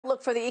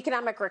outlook for the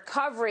economic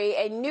recovery.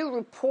 A new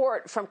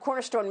report from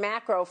Cornerstone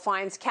Macro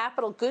finds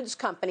capital goods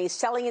companies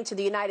selling into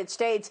the United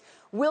States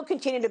will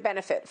continue to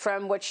benefit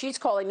from what she's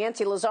calling,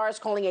 Nancy Lazar is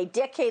calling, a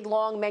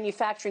decade-long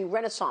manufacturing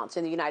renaissance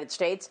in the United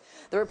States.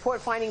 The report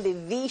finding the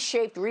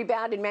V-shaped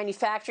rebound in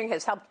manufacturing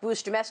has helped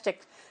boost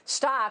domestic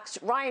stocks.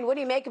 Ryan, what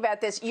do you make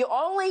about this?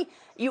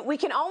 We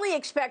can only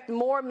expect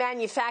more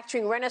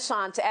manufacturing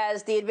renaissance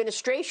as the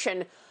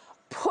administration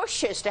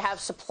pushes to have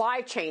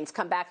supply chains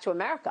come back to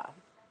America.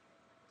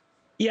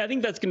 Yeah, I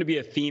think that's going to be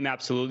a theme.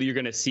 Absolutely. You're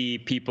going to see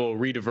people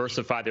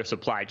re-diversify their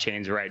supply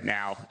chains right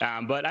now.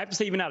 But I have to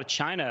say, even out of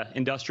China,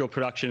 industrial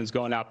production is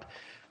going up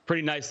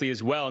pretty nicely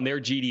as well. And their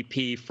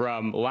GDP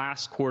from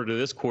last quarter to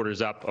this quarter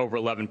is up over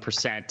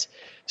 11%.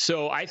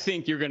 So I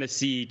think you're going to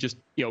see just,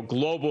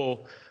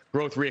 global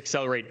growth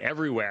reaccelerate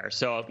everywhere.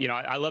 So,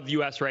 I love the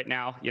U.S. right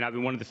now. I've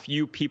been one of the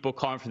few people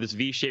calling for this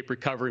V-shaped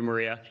recovery,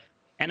 Maria,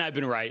 and I've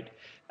been right.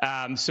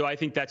 So I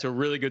think that's a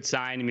really good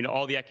sign. I mean,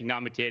 all the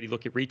economic data, you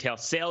look at retail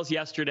sales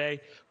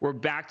yesterday, we're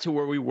back to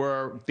where we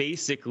were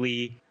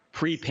basically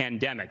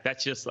pre-pandemic.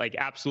 That's just like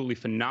absolutely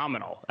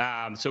phenomenal.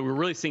 So we're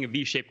really seeing a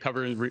V-shaped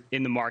recovery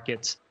in the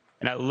markets.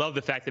 And I love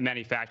the fact that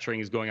manufacturing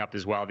is going up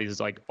as well. These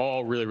are like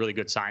all really, really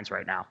good signs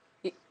right now.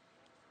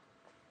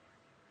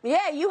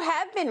 Yeah, you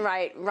have been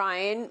right,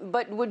 Ryan.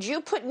 But would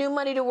you put new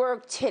money to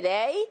work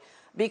today?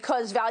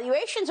 Because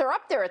valuations are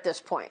up there at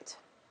this point.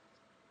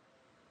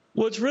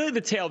 Well, it's really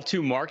the tale of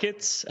two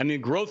markets. I mean,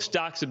 growth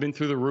stocks have been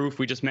through the roof.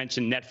 We just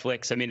mentioned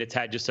Netflix. I mean, it's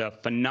had just a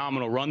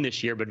phenomenal run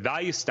this year, but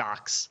value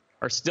stocks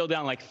are still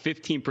down like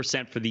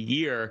 15% for the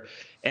year.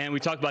 And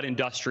we talk about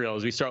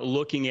industrials. We start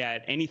looking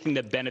at anything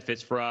that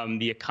benefits from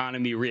the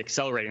economy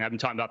reaccelerating. I've been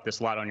talking about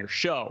this a lot on your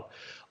show.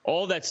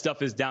 All that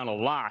stuff is down a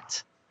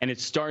lot, and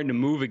it's starting to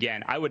move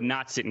again. I would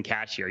not sit in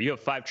cash here. You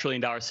have $5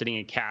 trillion sitting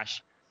in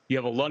cash. You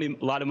have a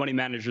lot of money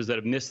managers that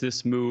have missed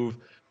this move.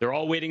 They're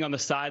all waiting on the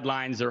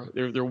sidelines.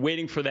 They're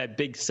waiting for that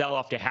big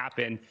sell-off to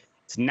happen.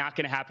 It's not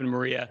going to happen,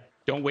 Maria.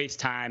 Don't waste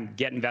time.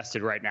 Get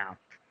invested right now.